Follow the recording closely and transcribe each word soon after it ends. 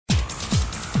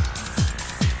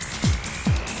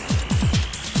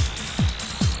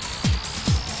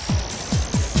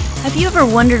Have you ever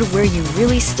wondered where you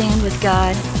really stand with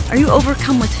God? Are you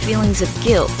overcome with feelings of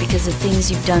guilt because of things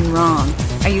you've done wrong?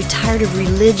 Are you tired of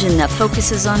religion that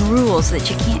focuses on rules that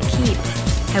you can't keep?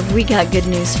 Have we got good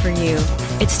news for you?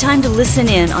 It's time to listen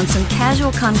in on some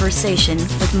casual conversation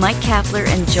with Mike Kapler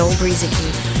and Joel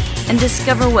Brueseke and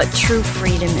discover what true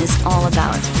freedom is all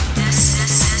about.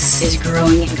 This is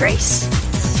Growing in Grace.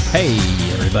 Hey,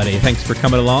 everybody. Thanks for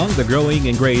coming along. The Growing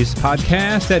in Grace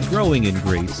podcast at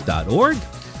growingingrace.org.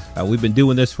 We've been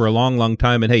doing this for a long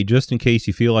time, and hey, just in case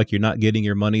you feel like you're not getting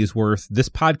your money's worth, this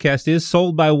podcast is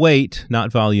sold by weight,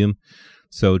 not volume,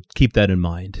 so keep that in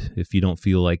mind if you don't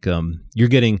feel like you're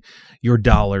getting your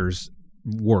dollar's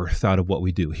worth out of what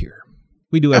we do here.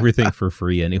 We do everything for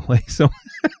free anyway, so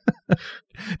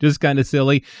just kind of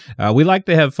silly. We like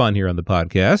to have fun here on the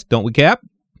podcast, don't we, Cap?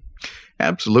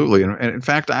 Absolutely. And in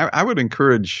fact, I would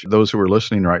encourage those who are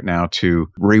listening right now to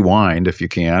rewind if you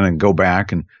can and go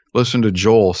back and listen to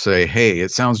Joel say, hey,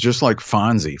 it sounds just like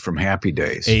Fonzie from Happy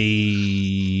Days.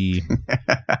 Hey.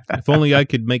 If only I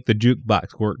could make the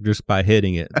jukebox work just by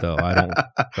hitting it, though.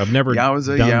 I've never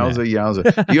yowza, done yowza, that.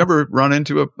 yowza. Do you ever run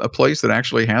into a place that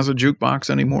actually has a jukebox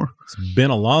anymore? It's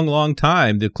been a long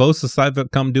time. The closest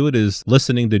I've come to it is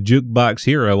listening to Jukebox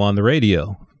Hero on the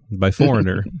radio by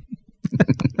Foreigner.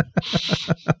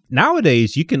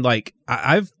 Nowadays, you can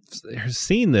I've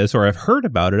seen this, or I've heard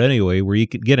about it anyway, where you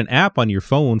could get an app on your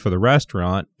phone for the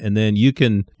restaurant, and then you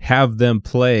can have them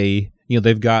play.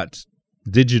 They've got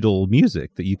digital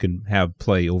music that you can have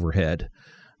play overhead.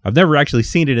 I've never actually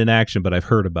seen it in action, but I've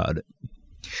heard about it.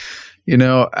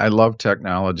 I love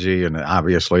technology, and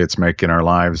obviously it's making our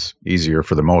lives easier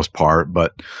for the most part,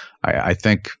 but I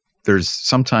think there's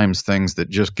sometimes things that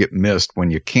just get missed when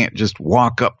you can't just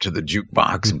walk up to the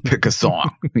jukebox and pick a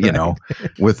song,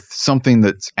 with something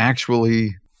that's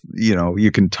actually,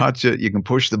 you can touch it, you can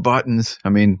push the buttons. I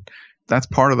mean, that's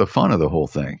part of the fun of the whole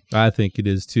thing. I think it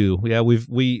is too. Yeah,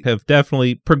 we have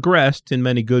definitely progressed in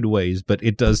many good ways, but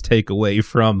it does take away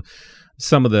from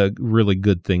some of the really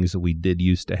good things that we did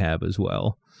used to have as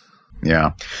well.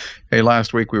 Yeah. Hey,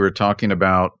 last week we were talking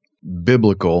about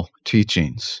biblical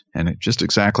teachings, and just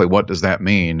exactly what does that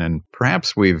mean? And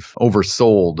perhaps we've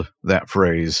oversold that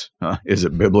phrase, is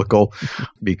it biblical?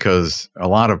 Because a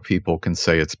lot of people can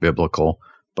say it's biblical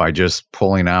by just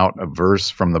pulling out a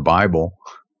verse from the Bible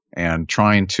and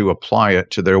trying to apply it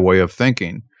to their way of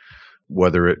thinking,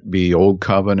 whether it be Old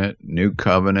Covenant, New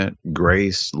Covenant,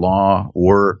 grace, law,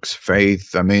 works,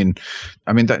 faith. I mean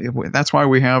that's why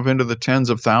we have into the tens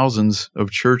of thousands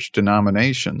of church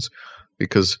denominations,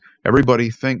 because everybody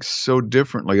thinks so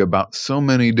differently about so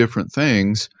many different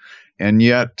things, and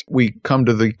yet we come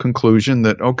to the conclusion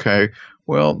that, okay,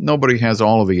 well, nobody has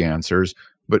all of the answers,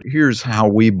 but here's how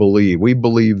we believe. We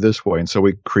believe this way, and so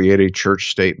we create a church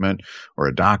statement or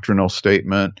a doctrinal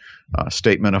statement, a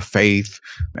statement of faith,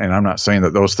 and I'm not saying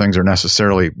that those things are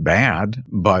necessarily bad,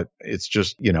 but it's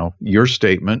just, your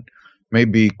statement may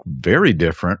be very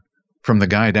different from the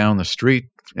guy down the street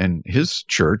and his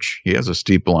church. He has a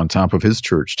steeple on top of his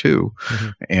church too. Mm-hmm.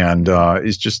 And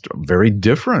it's just very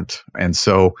different. And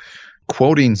so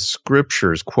quoting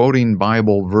scriptures, quoting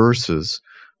Bible verses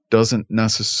doesn't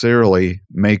necessarily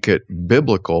make it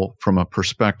biblical from a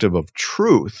perspective of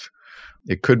truth.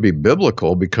 It could be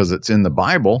biblical because it's in the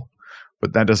Bible,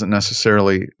 but that doesn't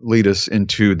necessarily lead us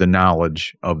into the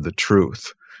knowledge of the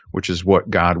truth, which is what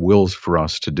God wills for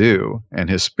us to do. And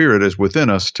His Spirit is within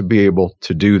us to be able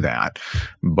to do that.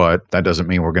 But that doesn't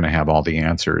mean we're going to have all the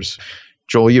answers.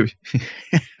 Joel, you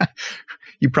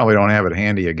probably don't have it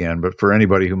handy again, but for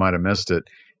anybody who might have missed it,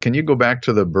 can you go back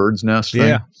to the bird's nest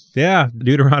thing? Yeah.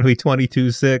 Deuteronomy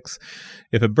 22:6.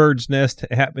 If a bird's nest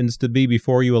happens to be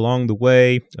before you along the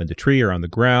way, on the tree or on the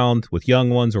ground, with young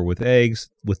ones or with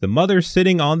eggs, with the mother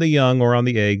sitting on the young or on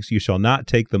the eggs, you shall not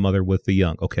take the mother with the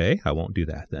young. Okay, I won't do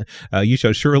that then. You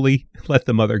shall surely let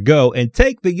the mother go and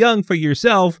take the young for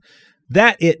yourself,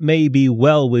 that it may be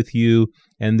well with you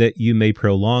and that you may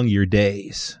prolong your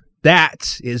days.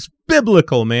 That is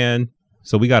biblical, man.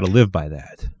 So we got to live by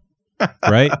that.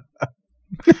 Right?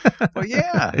 Well,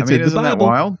 yeah. Isn't that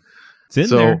wild? It's in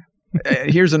there.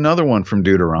 Here's another one from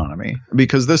Deuteronomy,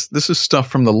 because this is stuff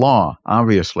from the law,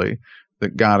 obviously,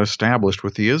 that God established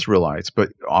with the Israelites. But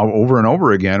over and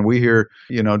over again, we hear,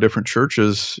 different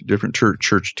churches, different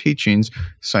church teachings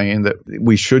saying that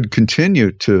we should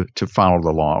continue to follow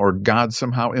the law, or God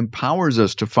somehow empowers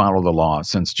us to follow the law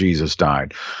since Jesus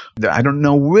died. I don't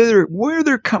know where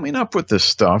they're coming up with this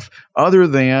stuff other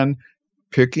than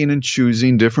picking and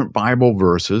choosing different Bible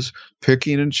verses,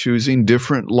 picking and choosing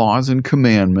different laws and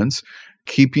commandments,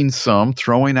 keeping some,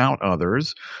 throwing out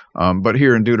others. But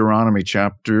here in Deuteronomy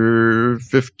chapter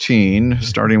 15,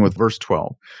 starting with verse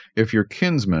 12, if your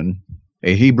kinsman,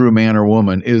 a Hebrew man or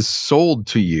woman, is sold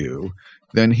to you,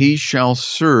 then he shall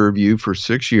serve you for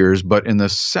 6 years, but in the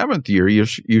 7th year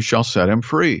you shall set him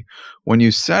free. When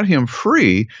you set him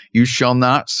free, you shall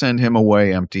not send him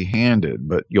away empty-handed,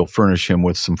 but you'll furnish him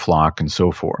with some flock and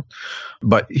so forth.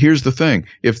 But here's the thing.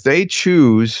 If they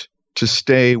choose to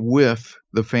stay with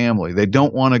the family, they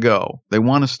don't want to go. They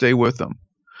want to stay with them.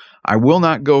 I will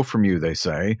not go from you, they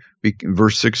say,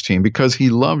 verse 16, because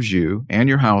he loves you and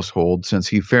your household, since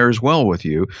he fares well with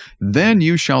you. Then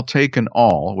you shall take an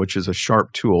awl, which is a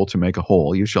sharp tool to make a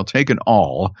hole. You shall take an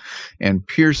awl and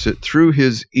pierce it through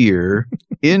his ear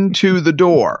into the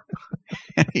door.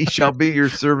 And he shall be your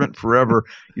servant forever.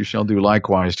 You shall do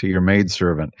likewise to your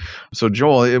maidservant. So,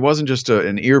 Joel, it wasn't just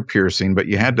an ear piercing, but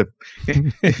you had to.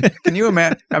 Can you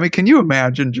imagine? I mean, can you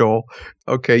imagine, Joel?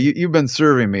 Okay, you've been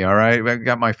serving me, all right? I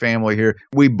got my family here.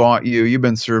 We bought you. You've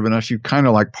been serving us. You're kind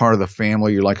of like part of the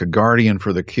family. You're like a guardian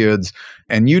for the kids,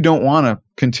 and you don't want to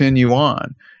continue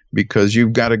on because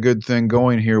you've got a good thing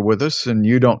going here with us, and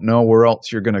you don't know where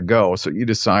else you're going to go. So you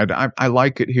decide, I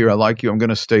like it here. I like you. I'm going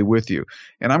to stay with you.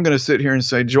 And I'm going to sit here and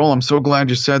say, Joel, I'm so glad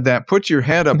you said that. Put your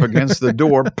head up against the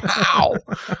door. Pow!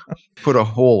 Put a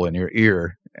hole in your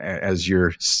ear as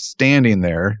you're standing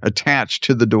there attached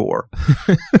to the door.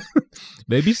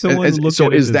 Maybe someone look so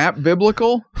at it is that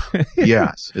biblical?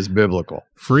 Yes, it's biblical.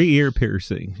 Free ear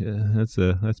piercing.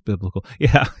 That's biblical.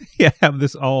 Yeah. Have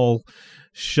this all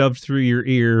shoved through your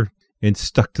ear and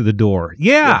stuck to the door.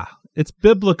 Yeah. It's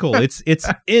biblical. It's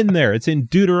in there. It's in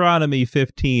Deuteronomy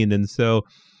 15. And so,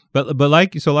 but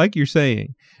like you're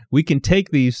saying, we can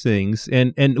take these things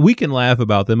and we can laugh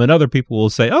about them, and other people will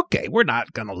say, okay, we're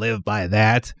not going to live by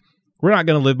that. We're not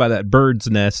going to live by that bird's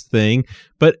nest thing.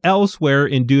 But elsewhere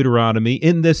in Deuteronomy,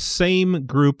 in this same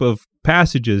group of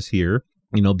passages here,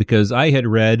 because I had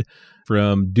read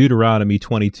from Deuteronomy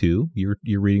 22,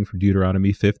 you're reading from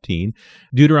Deuteronomy 15.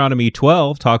 Deuteronomy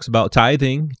 12 talks about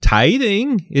tithing.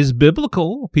 Tithing is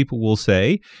biblical, people will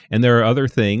say, and there are other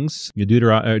things.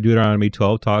 Deuteronomy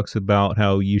 12 talks about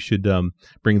how you should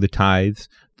bring the tithes,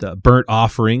 the burnt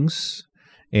offerings,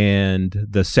 and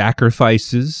the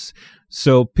sacrifices.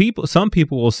 So some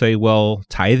people will say, well,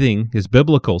 tithing is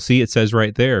biblical. See, it says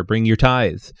right there, bring your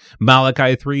tithes.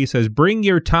 Malachi 3 says, bring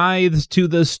your tithes to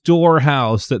the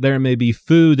storehouse that there may be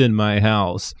food in my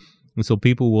house. And so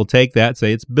people will take that,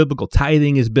 say it's biblical.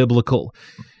 Tithing is biblical.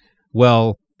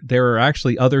 Well, there are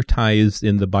actually other tithes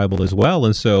in the Bible as well.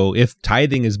 And so if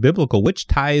tithing is biblical, which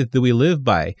tithe do we live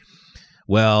by?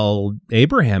 Well,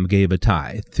 Abraham gave a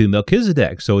tithe to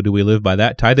Melchizedek. So do we live by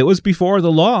that tithe? It was before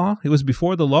the law. It was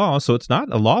before the law. So it's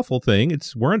not a lawful thing.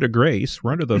 We're under grace.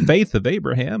 We're under the faith of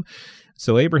Abraham.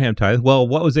 So Abraham tithe. Well,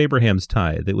 what was Abraham's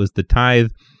tithe? It was the tithe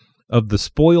of the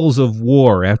spoils of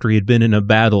war after he had been in a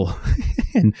battle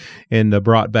and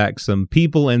brought back some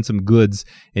people and some goods.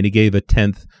 And he gave a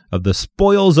tenth of the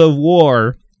spoils of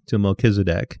war to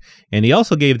Melchizedek. And he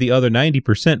also gave the other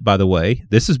 90%, by the way.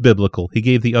 This is biblical. He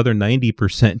gave the other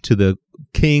 90% to the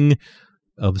king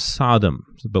of Sodom.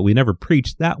 But we never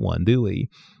preached that one, do we?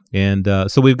 And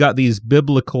so we've got these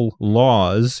biblical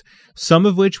laws, some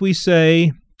of which we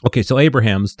say, okay, so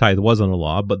Abraham's tithe wasn't a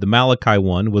law, but the Malachi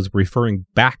one was referring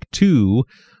back to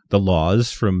the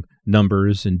laws from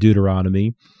Numbers and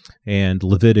Deuteronomy and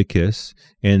Leviticus.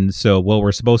 And so, well,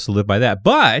 we're supposed to live by that.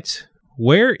 But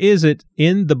where is it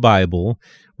in the Bible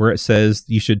where it says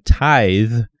you should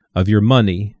tithe of your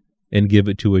money and give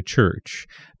it to a church?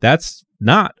 That's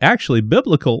not actually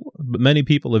biblical, but many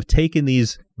people have taken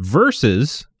these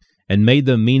verses and made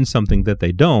them mean something that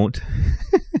they don't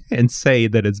and say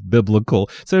that it's biblical.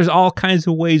 So there's all kinds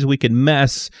of ways we can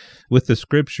mess with the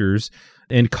scriptures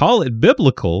and call it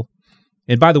biblical.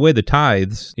 And by the way, the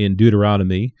tithes in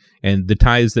Deuteronomy and the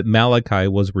tithes that Malachi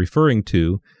was referring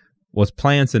to was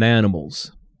plants and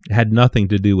animals. It had nothing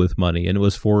to do with money, and it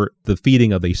was for the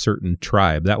feeding of a certain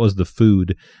tribe. That was the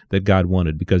food that God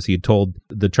wanted, because he had told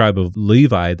the tribe of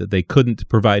Levi that they couldn't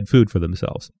provide food for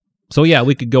themselves. So yeah,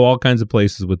 we could go all kinds of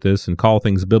places with this and call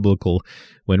things biblical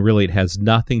when really it has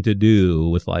nothing to do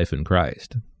with life in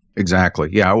Christ. Exactly.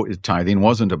 Yeah, tithing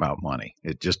wasn't about money.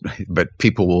 But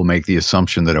people will make the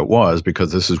assumption that it was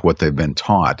because this is what they've been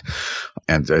taught.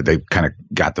 And they kind of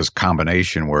got this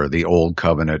combination where the old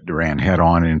covenant ran head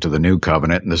on into the new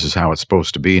covenant, and this is how it's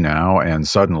supposed to be now. And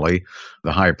suddenly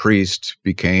the high priest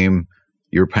became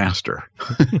your pastor,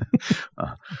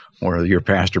 or your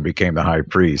pastor became the high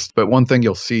priest. But one thing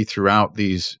you'll see throughout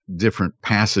these different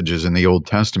passages in the Old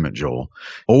Testament, Joel,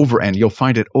 and you'll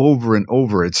find it over and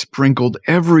over, it's sprinkled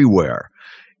everywhere,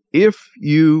 if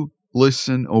you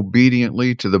listen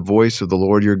obediently to the voice of the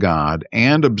Lord your God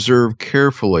and observe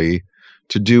carefully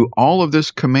to do all of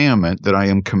this commandment that I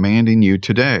am commanding you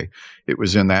today. It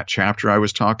was in that chapter I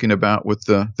was talking about with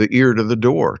the ear to the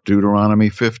door, Deuteronomy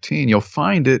 15. You'll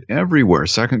find it everywhere.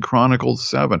 2 Chronicles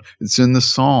 7. It's in the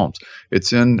Psalms.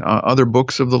 It's in other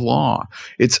books of the law.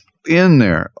 It's in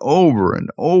there over and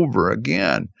over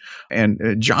again. And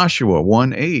Joshua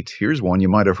 1:8. Here's one you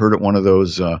might have heard at one of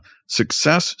those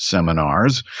success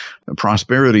seminars,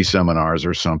 prosperity seminars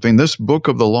or something. This book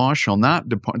of the law shall not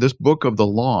depart. This book of the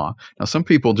law. Now, some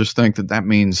people just think that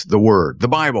means the word, the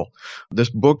Bible. This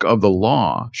book of the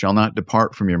law shall not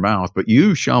depart from your mouth, but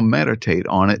you shall meditate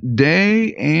on it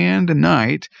day and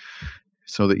night,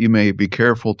 so that you may be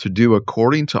careful to do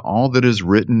according to all that is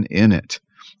written in it.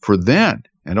 For then,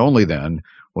 and only then,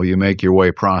 will you make your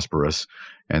way prosperous,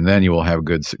 and then you will have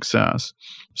good success.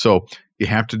 So you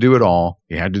have to do it all.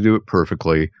 You had to do it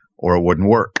perfectly, or it wouldn't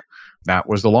work. That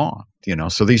was the law.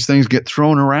 So these things get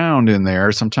thrown around in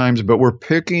there sometimes, but we're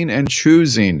picking and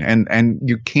choosing, and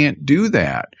you can't do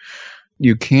that.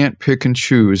 You can't pick and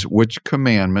choose which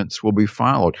commandments will be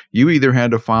followed. You either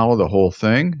had to follow the whole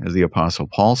thing, as the Apostle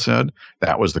Paul said.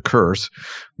 That was the curse,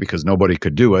 because nobody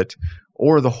could do it.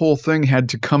 Or the whole thing had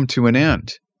to come to an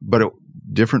end. But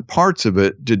different parts of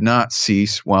it did not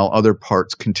cease while other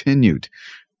parts continued.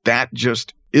 That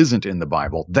just isn't in the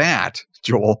Bible. That,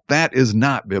 Joel, that is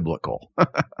not biblical.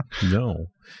 No.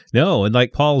 And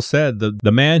like Paul said,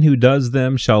 the man who does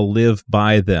them shall live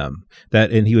by them.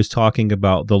 And he was talking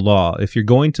about the law. If you're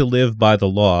going to live by the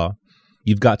law,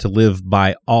 you've got to live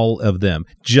by all of them,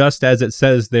 just as it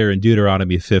says there in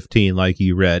Deuteronomy 15, like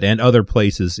you read, and other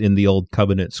places in the Old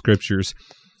Covenant scriptures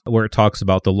where it talks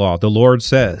about the law. The Lord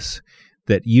says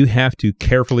that you have to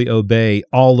carefully obey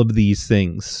all of these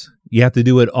things. You have to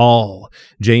do it all.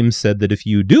 James said that if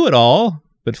you do it all,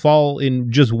 but fall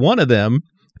in just one of them,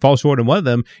 fall short in one of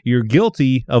them, you're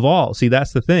guilty of all. See,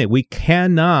 that's the thing. We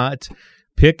cannot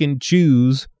pick and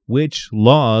choose which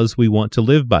laws we want to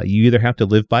live by. You either have to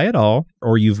live by it all,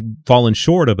 or you've fallen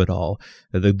short of it all.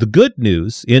 The good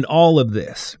news in all of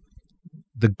this,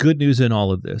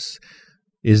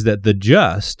 is that the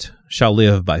just shall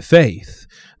live by faith.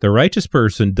 The righteous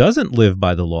person doesn't live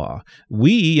by the law.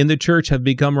 We in the church have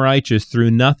become righteous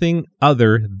through nothing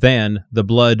other than the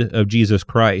blood of Jesus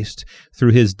Christ.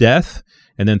 Through his death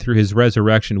and then through his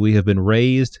resurrection, we have been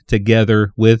raised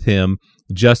together with him,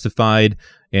 justified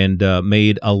and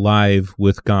made alive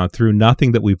with God through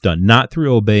nothing that we've done, not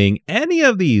through obeying any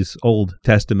of these Old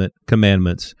Testament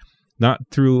commandments, not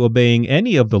through obeying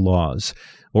any of the laws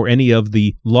or any of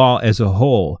the law as a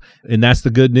whole. And that's the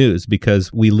good news,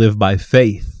 because we live by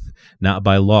faith, not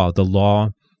by law. The law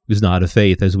is not of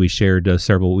faith, as we shared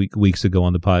several weeks ago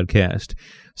on the podcast.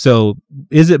 So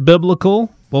is it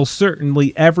biblical? Well,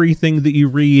 certainly everything that you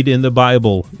read in the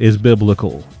Bible is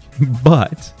biblical.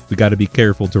 But we got to be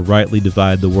careful to rightly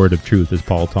divide the word of truth, as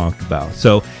Paul talked about.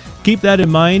 So keep that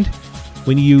in mind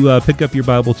when you pick up your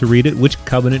Bible to read it. Which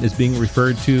covenant is being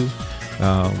referred to?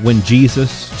 When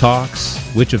Jesus talks,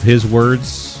 which of his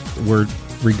words were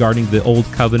regarding the old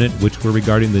covenant, which were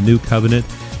regarding the new covenant?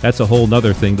 That's a whole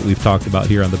other thing that we've talked about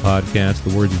here on the podcast,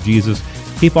 the words of Jesus.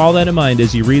 Keep all that in mind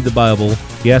as you read the Bible.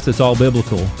 Yes, it's all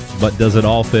biblical, but does it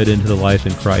all fit into the life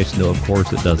in Christ? No, of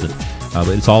course it doesn't. But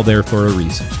it's all there for a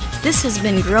reason. This has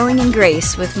been Growing in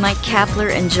Grace with Mike Kapler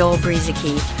and Joel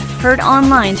Brieseke, heard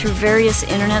online through various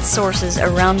internet sources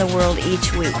around the world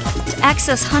each week. To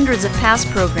access hundreds of past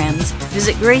programs,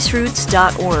 visit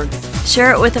graceroots.org.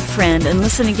 Share it with a friend and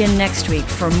listen again next week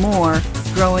for more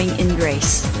Growing in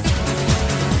Grace.